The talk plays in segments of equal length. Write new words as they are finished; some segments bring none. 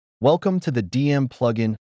Welcome to the DM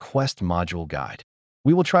plugin Quest module guide.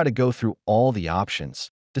 We will try to go through all the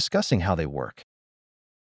options, discussing how they work.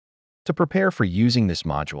 To prepare for using this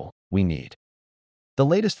module, we need the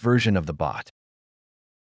latest version of the bot,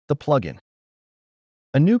 the plugin,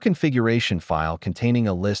 a new configuration file containing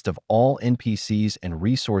a list of all NPCs and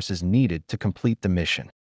resources needed to complete the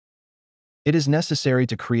mission. It is necessary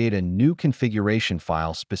to create a new configuration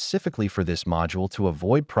file specifically for this module to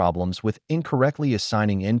avoid problems with incorrectly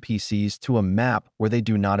assigning NPCs to a map where they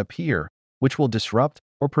do not appear, which will disrupt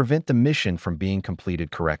or prevent the mission from being completed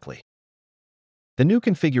correctly. The new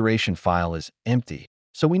configuration file is empty,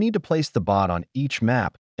 so we need to place the bot on each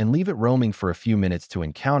map and leave it roaming for a few minutes to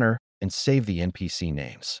encounter and save the NPC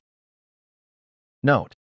names.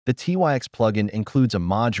 Note: the TYX plugin includes a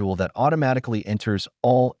module that automatically enters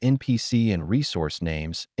all NPC and resource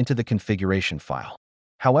names into the configuration file.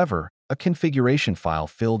 However, a configuration file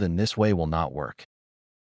filled in this way will not work.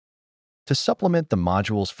 To supplement the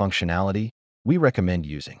module's functionality, we recommend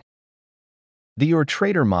using the Your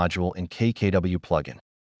Trader module in KKW plugin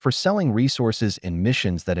for selling resources in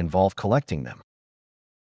missions that involve collecting them,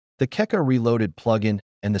 the Keka Reloaded plugin,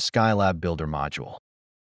 and the Skylab Builder module.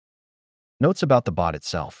 Notes about the bot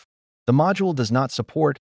itself. The module does not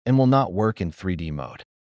support and will not work in 3D mode.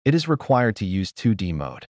 It is required to use 2D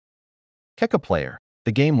mode. Keka Player,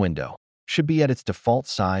 the game window, should be at its default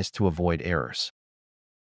size to avoid errors.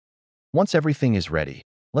 Once everything is ready,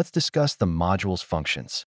 let's discuss the module's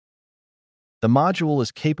functions. The module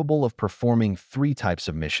is capable of performing 3 types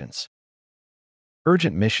of missions.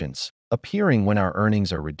 Urgent missions, appearing when our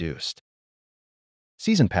earnings are reduced.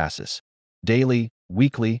 Season passes, daily,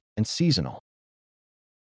 weekly, and seasonal.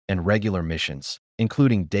 And regular missions,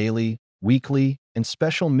 including daily, weekly, and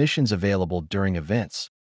special missions available during events,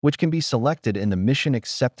 which can be selected in the Mission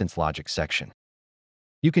Acceptance Logic section.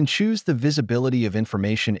 You can choose the visibility of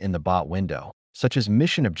information in the bot window, such as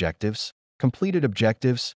mission objectives, completed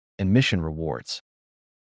objectives, and mission rewards.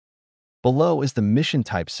 Below is the mission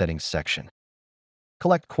type settings section.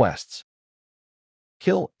 Collect quests.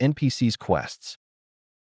 Kill NPCs quests.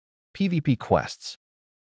 PvP quests.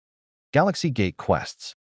 Galaxy Gate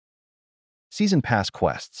quests. Season Pass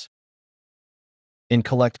quests. In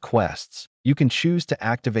Collect quests, you can choose to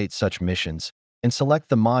activate such missions and select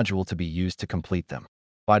the module to be used to complete them.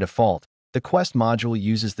 By default, the Quest module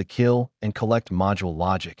uses the Kill and Collect module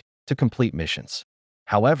logic to complete missions.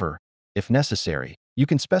 However, if necessary, you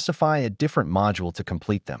can specify a different module to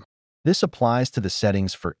complete them. This applies to the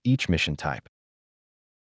settings for each mission type.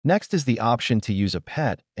 Next is the option to use a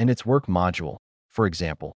pet and its work module, for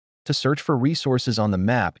example, to search for resources on the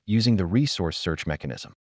map using the resource search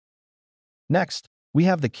mechanism. Next, we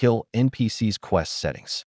have the Kill NPCs quest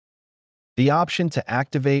settings. The option to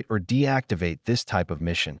activate or deactivate this type of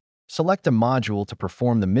mission. Select a module to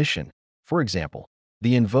perform the mission, for example,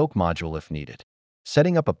 the Invoke module if needed.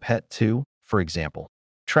 Setting up a pet to, for example,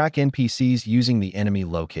 track NPCs using the enemy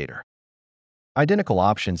locator. Identical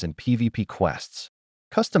options in PvP quests.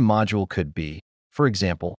 Custom module could be, for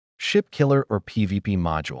example, Ship Killer or PvP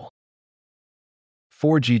module.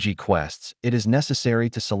 For GG quests, it is necessary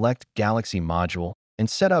to select Galaxy module and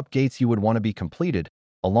set up gates you would want to be completed,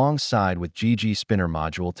 alongside with GG Spinner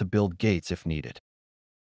module to build gates if needed.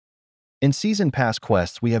 In Season Pass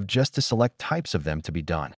quests, we have just to select types of them to be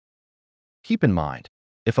done. Keep in mind,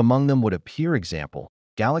 if among them would appear example,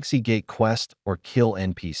 Galaxy Gate quest or Kill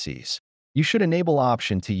NPCs, you should enable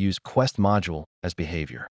option to use Quest module as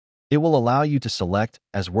behavior. It will allow you to select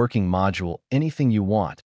as working module anything you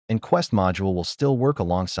want, and Quest module will still work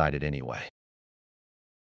alongside it anyway.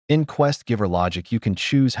 In Quest Giver logic, you can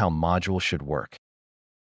choose how module should work.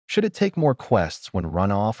 Should it take more quests when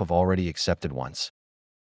run off of already accepted ones?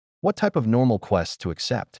 What type of normal quests to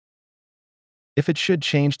accept? If it should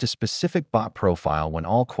change to specific bot profile when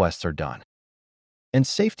all quests are done. And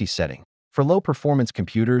safety setting, for low-performance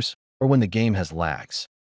computers or when the game has lags.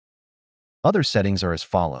 Other settings are as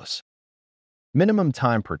follows. Minimum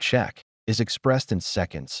time per check is expressed in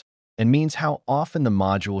seconds and means how often the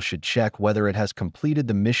module should check whether it has completed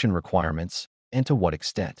the mission requirements and to what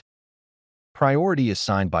extent. Priority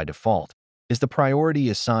assigned by default is the priority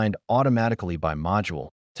assigned automatically by module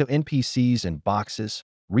to NPCs and boxes,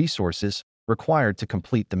 resources required to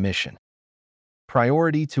complete the mission.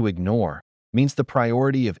 Priority to ignore means the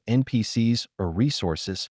priority of NPCs or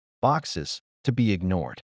resources, boxes, to be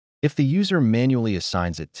ignored. If the user manually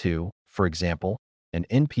assigns it to, for example, an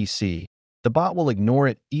NPC, the bot will ignore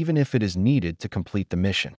it even if it is needed to complete the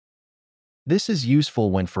mission. This is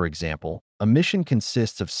useful when, for example, a mission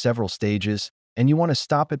consists of several stages and you want to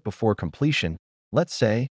stop it before completion, let's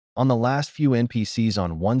say, on the last few NPCs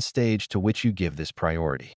on one stage to which you give this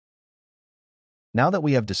priority. Now that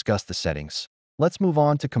we have discussed the settings, let's move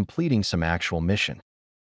on to completing some actual mission.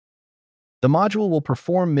 The module will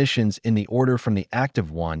perform missions in the order from the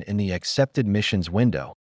active one in the accepted missions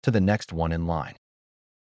window to the next one in line.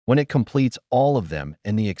 When it completes all of them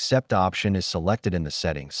and the accept option is selected in the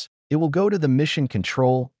settings, it will go to the mission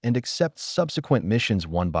control and accept subsequent missions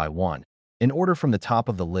one by one, in order from the top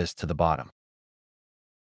of the list to the bottom.